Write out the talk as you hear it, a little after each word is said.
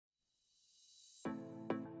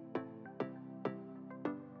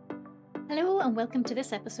Hello and welcome to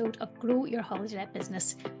this episode of Grow Your Holiday Let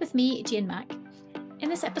Business with me, Jane Mack. In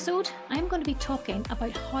this episode, I'm going to be talking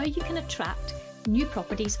about how you can attract new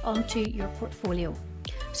properties onto your portfolio.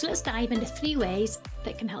 So let's dive into 3 ways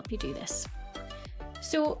that can help you do this.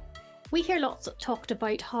 So we hear lots talked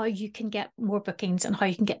about how you can get more bookings and how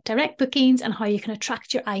you can get direct bookings and how you can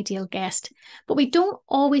attract your ideal guest. But we don't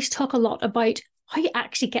always talk a lot about how you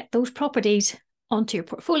actually get those properties onto your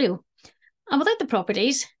portfolio. And without the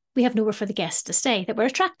properties, we have nowhere for the guests to stay that we're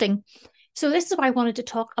attracting. So this is why I wanted to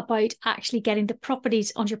talk about actually getting the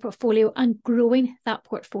properties onto your portfolio and growing that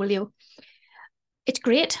portfolio. It's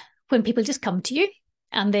great when people just come to you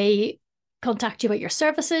and they contact you about your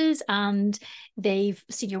services and they've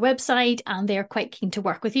seen your website and they're quite keen to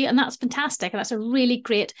work with you. And that's fantastic. And that's a really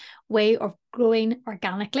great way of growing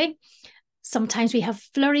organically. Sometimes we have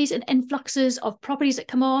flurries and influxes of properties that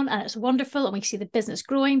come on and it's wonderful and we see the business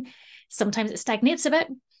growing. Sometimes it stagnates a bit.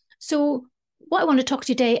 So what I want to talk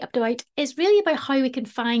to you today about is really about how we can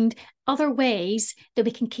find other ways that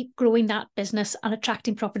we can keep growing that business and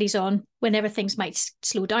attracting properties on whenever things might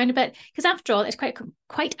slow down a bit. Because after all, it's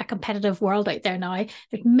quite a competitive world out there now.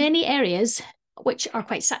 There's many areas which are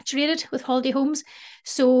quite saturated with holiday homes.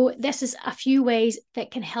 So this is a few ways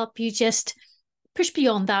that can help you just push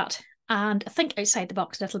beyond that and think outside the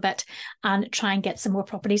box a little bit and try and get some more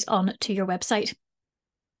properties on to your website.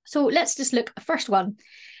 So let's just look at the first one.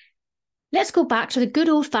 Let's go back to the good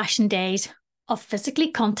old-fashioned days of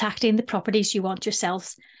physically contacting the properties you want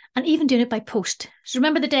yourselves and even doing it by post. So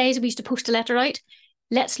remember the days we used to post a letter out?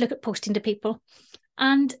 Let's look at posting to people.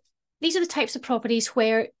 And these are the types of properties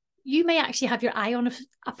where you may actually have your eye on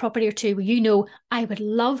a property or two where you know, I would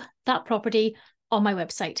love that property on my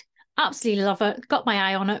website. Absolutely love it. Got my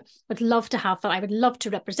eye on it. Would love to have that. I would love to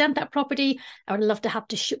represent that property. I would love to have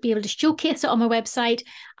to be able to showcase it on my website.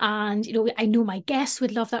 And, I know my guests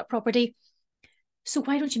would love that property. So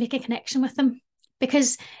why don't you make a connection with them?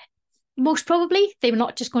 Because most probably they're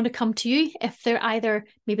not just going to come to you if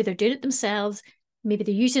maybe they're doing it themselves, maybe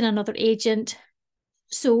they're using another agent.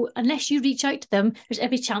 So unless you reach out to them, there's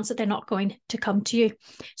every chance that they're not going to come to you.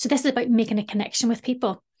 So this is about making a connection with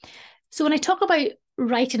people. So when I talk about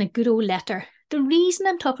writing a good old letter, the reason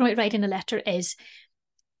I'm talking about writing a letter is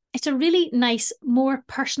it's a really nice, more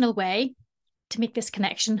personal way to make this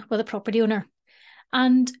connection with a property owner.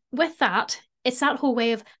 And with that, it's that whole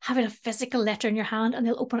way of having a physical letter in your hand and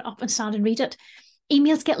they'll open it up and stand and read it.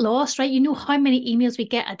 Emails get lost, right? You know how many emails we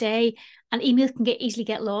get a day and emails can easily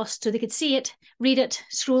get lost. So they could see it, read it,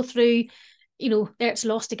 scroll through, there it's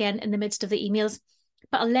lost again in the midst of the emails.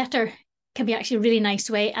 But a letter can be actually a really nice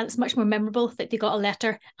way and it's much more memorable that they got a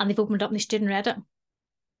letter and they've opened it up and they stood and read it.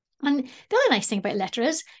 And the other nice thing about a letter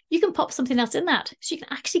is you can pop something else in that. So you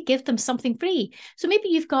can actually give them something free. So maybe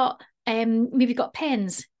you've got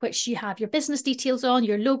pens, which you have your business details on,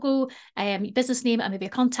 your logo, your business name, and maybe a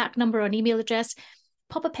contact number or an email address.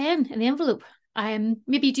 Pop a pen in the envelope.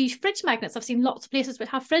 Maybe you do fridge magnets. I've seen lots of places that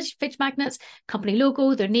have fridge magnets, company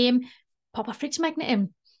logo, their name. Pop a fridge magnet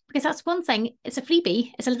in. Because that's one thing, it's a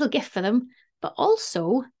freebie, it's a little gift for them, but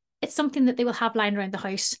also it's something that they will have lying around the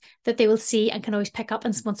house that they will see and can always pick up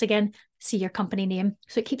and once again, see your company name.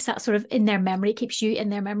 So it keeps that sort of in their memory, it keeps you in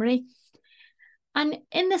their memory. And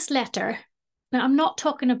in this letter, now I'm not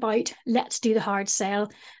talking about let's do the hard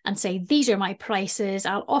sell and say, these are my prices,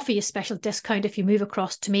 I'll offer you a special discount if you move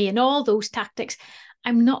across to me and all those tactics.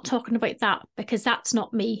 I'm not talking about that because that's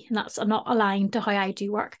not me and that's not aligned to how I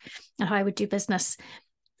do work and how I would do business.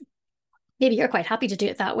 Maybe you're quite happy to do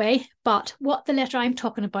it that way, but what the letter I'm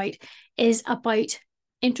talking about is about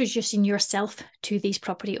introducing yourself to these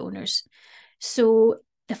property owners. So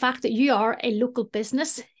the fact that you are a local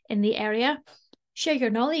business in the area, share your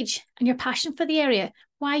knowledge and your passion for the area.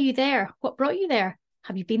 Why are you there? What brought you there?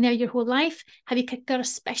 Have you been there your whole life? Have you got a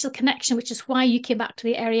special connection, which is why you came back to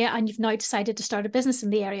the area and you've now decided to start a business in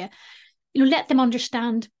the area? Let them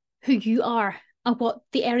understand who you are and what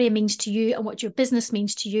the area means to you and what your business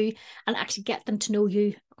means to you and actually get them to know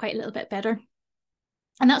you quite a little bit better.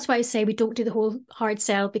 And that's why I say we don't do the whole hard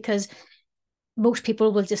sell because most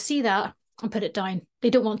people will just see that and put it down.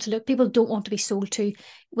 People don't want to be sold to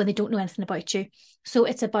when they don't know anything about you. So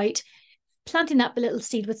it's about planting that little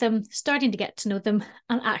seed with them, starting to get to know them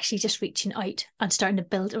and actually just reaching out and starting to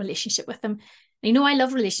build a relationship with them. I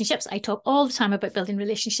love relationships. I talk all the time about building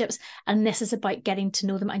relationships, and this is about getting to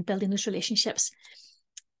know them and building those relationships.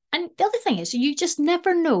 And the other thing is, you just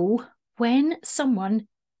never know when someone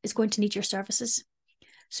is going to need your services.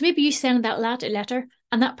 So maybe you send that letter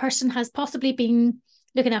and that person has possibly been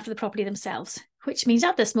looking after the property themselves, which means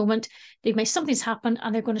at this moment, something's happened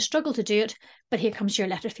and they're going to struggle to do it, but here comes your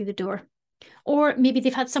letter through the door. Or maybe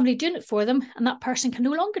they've had somebody doing it for them and that person can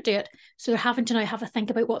no longer do it. So they're having to now have a think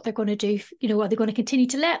about what they're going to do. Are they going to continue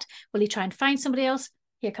to let? Will they try and find somebody else?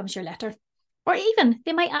 Here comes your letter. Or even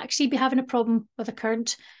they might actually be having a problem with a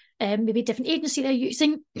current, maybe a different agency they're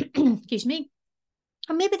using, excuse me.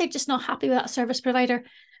 Or maybe they're just not happy with that service provider,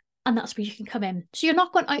 and that's where you can come in. So you're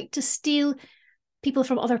not going out to steal people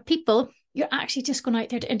from other people. You're actually just going out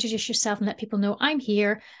there to introduce yourself and let people know I'm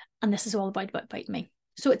here and this is all about me.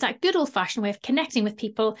 So it's that good old-fashioned way of connecting with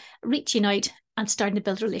people, reaching out and starting to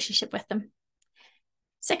build a relationship with them.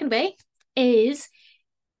 Second way is,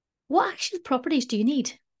 what actual properties do you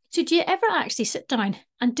need? So do you ever actually sit down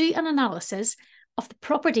and do an analysis of the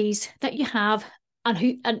properties that you have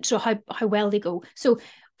and so how well they go? So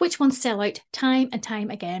which ones sell out time and time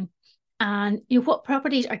again? And what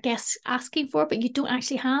properties are guests asking for, but you don't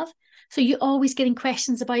actually have? So you're always getting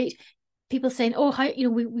questions about people saying, oh, how,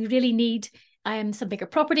 we really need some bigger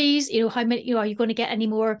properties. How many, are you going to get any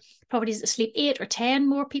more properties that sleep 8 or 10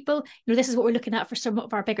 more people? This is what we're looking at for some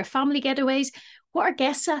of our bigger family getaways. What are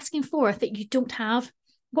guests asking for that you don't have?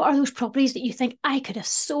 What are those properties that you think, I could have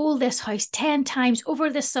sold this house 10 times over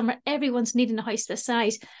this summer? Everyone's needing a house this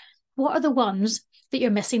size. What are the ones that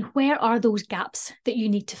you're missing? Where are those gaps that you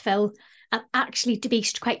need to fill? And actually to be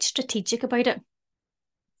quite strategic about it.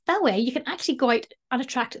 That way you can actually go out and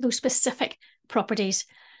attract those specific properties.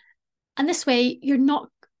 And this way you're not,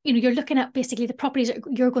 you're looking at basically the properties that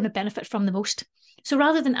you're going to benefit from the most. So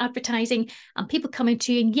rather than advertising and people coming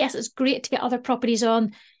to you, and yes, it's great to get other properties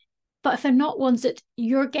on, but if they're not ones that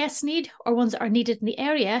your guests need or ones that are needed in the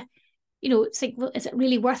area, think, well, is it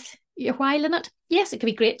really worth your while in it? Yes, it could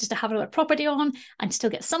be great just to have another property on and still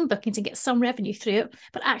get some bookings and get some revenue through it.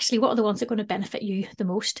 But actually, what are the ones that are going to benefit you the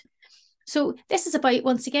most? So this is about,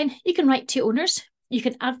 once again, you can write to owners. You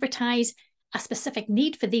can advertise a specific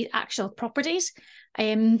need for these actual properties.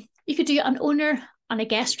 You could do an owner and a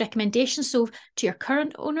guest recommendation. So to your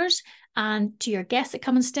current owners and to your guests that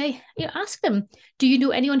come and stay, ask them, do you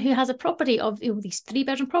know anyone who has a property of these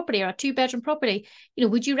 3-bedroom property or a 2-bedroom property?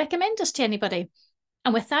 Would you recommend us to anybody?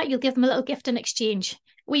 And with that, you'll give them a little gift in exchange.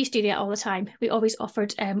 We used to do that all the time. We always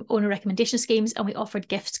offered owner recommendation schemes, and we offered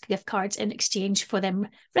gift cards in exchange for them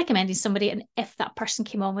recommending somebody. And if that person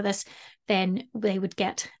came on with us, then they would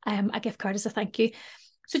get a gift card as a thank you.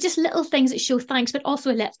 So just little things that show thanks, but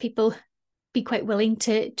also lets people be quite willing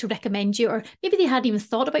to recommend you, or maybe they hadn't even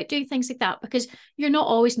thought about doing things like that, because you're not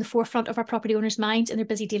always in the forefront of our property owners' minds in their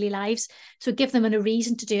busy daily lives. So give them a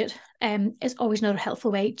reason to do it is always another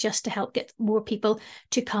helpful way, just to help get more people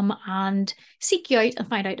to come and seek you out and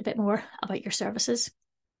find out a bit more about your services.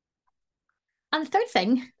 And the third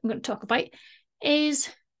thing I'm going to talk about is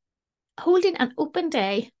holding an open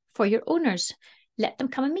day for your owners. Let them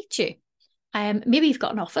come and meet you. Maybe you've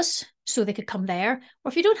got an office, so they could come there. Or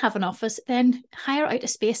if you don't have an office, then hire out a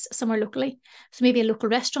space somewhere locally. So maybe a local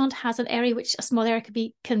restaurant has an area, which a small area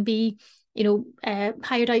can be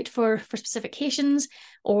hired out for specific occasions,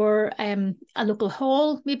 or a local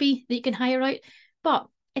hall maybe that you can hire out. But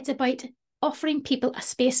it's about offering people a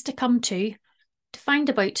space to come to find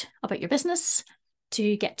about your business,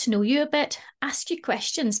 to get to know you a bit, ask you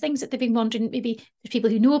questions, things that they've been wondering. Maybe there's people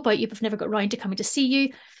who know about you but have never got around to coming to see you.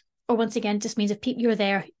 Or once again, just means if you're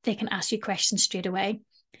there, they can ask you questions straight away.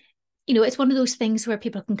 It's one of those things where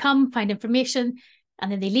people can come, find information, and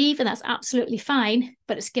then they leave, and that's absolutely fine,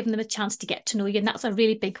 but it's given them a chance to get to know you. And that's a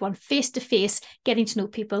really big one. Face-to-face, getting to know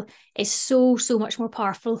people is so much more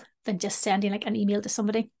powerful than just sending like an email to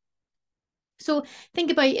somebody. So think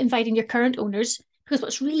about inviting your current owners, because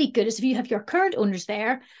what's really good is if you have your current owners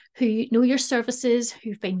there who know your services,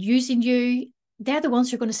 who've been using you, they're the ones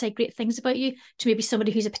who are going to say great things about you to maybe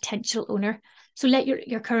somebody who's a potential owner. So let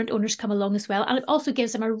your current owners come along as well. And it also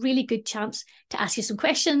gives them a really good chance to ask you some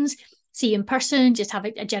questions, see you in person, just have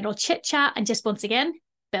a general chit chat, and just once again,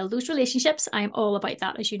 build those relationships. I am all about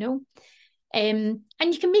that, as you know. And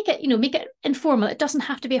you can make it informal. It doesn't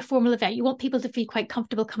have to be a formal event. You want people to feel quite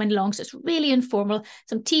comfortable coming along. So it's really informal.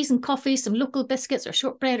 Some teas and coffees, some local biscuits or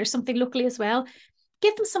shortbread or something locally as well.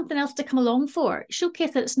 Give them something else to come along for.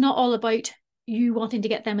 Showcase that it's not all about you wanting to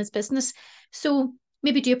get them as business. So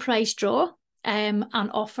maybe do a prize draw and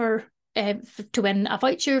offer to win a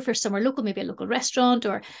voucher for somewhere local, maybe a local restaurant,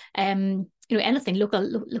 or anything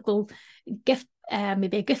local gift,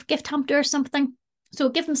 maybe a gift hamper or something. So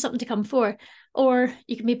give them something to come for. Or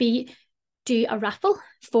you can maybe do a raffle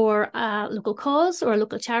for a local cause or a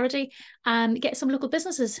local charity and get some local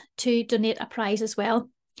businesses to donate a prize as well.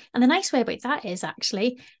 And the nice way about that is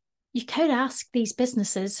actually you could ask these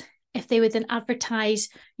businesses if they would then advertise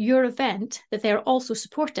your event that they're also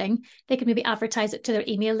supporting. They could maybe advertise it to their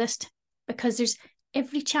email list, because there's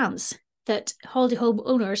every chance that holiday home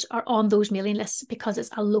owners are on those mailing lists because it's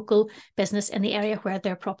a local business in the area where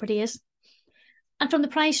their property is. And from the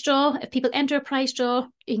prize draw, if people enter a prize draw,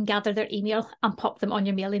 you can gather their email and pop them on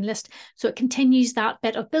your mailing list. So it continues that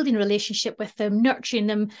bit of building a relationship with them, nurturing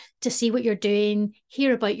them to see what you're doing,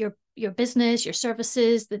 hear about your business, your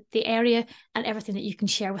services, the area, and everything that you can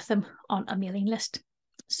share with them on a mailing list.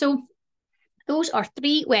 So those are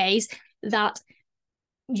 3 ways that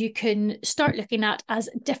you can start looking at as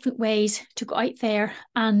different ways to go out there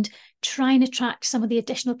and try and attract some of the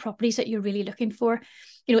additional properties that you're really looking for.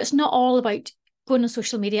 You know, it's not all about going on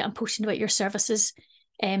social media and posting about your services.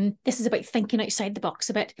 This is about thinking outside the box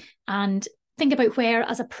a bit and think about where,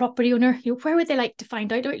 as a property owner, you know, where would they like to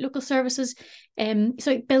find out about local services?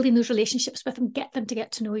 So building those relationships with them, get them to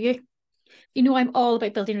get to know you. You know, I'm all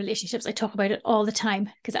about building relationships. I talk about it all the time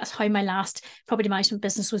because that's how my last property management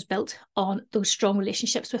business was built, on those strong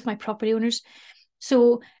relationships with my property owners.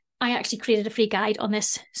 So I actually created a free guide on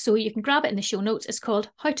this, so you can grab it in the show notes. It's called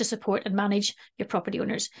How to Support and Manage Your Property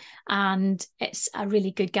Owners. And it's a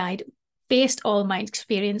really good guide based on my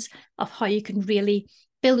experience of how you can really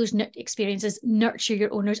build those experiences, nurture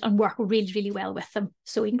your owners, and work really, really well with them.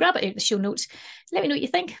 So you can grab it in the show notes. Let me know what you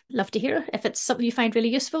think. Love to hear if it's something you find really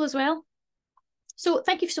useful as well. So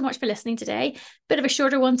thank you so much for listening today. Bit of a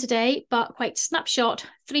shorter one today, but quite snapshot,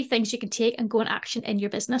 3 things you can take and go in action in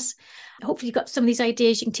your business. Hopefully you've got some of these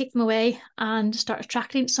ideas, you can take them away and start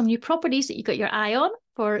attracting some new properties that you've got your eye on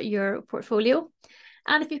for your portfolio.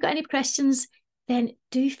 And if you've got any questions, then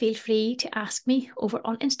do feel free to ask me over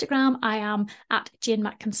on Instagram. I am at Jane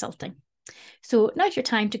Mac Consulting. So now's your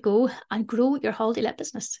time to go and grow your holiday let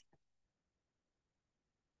business.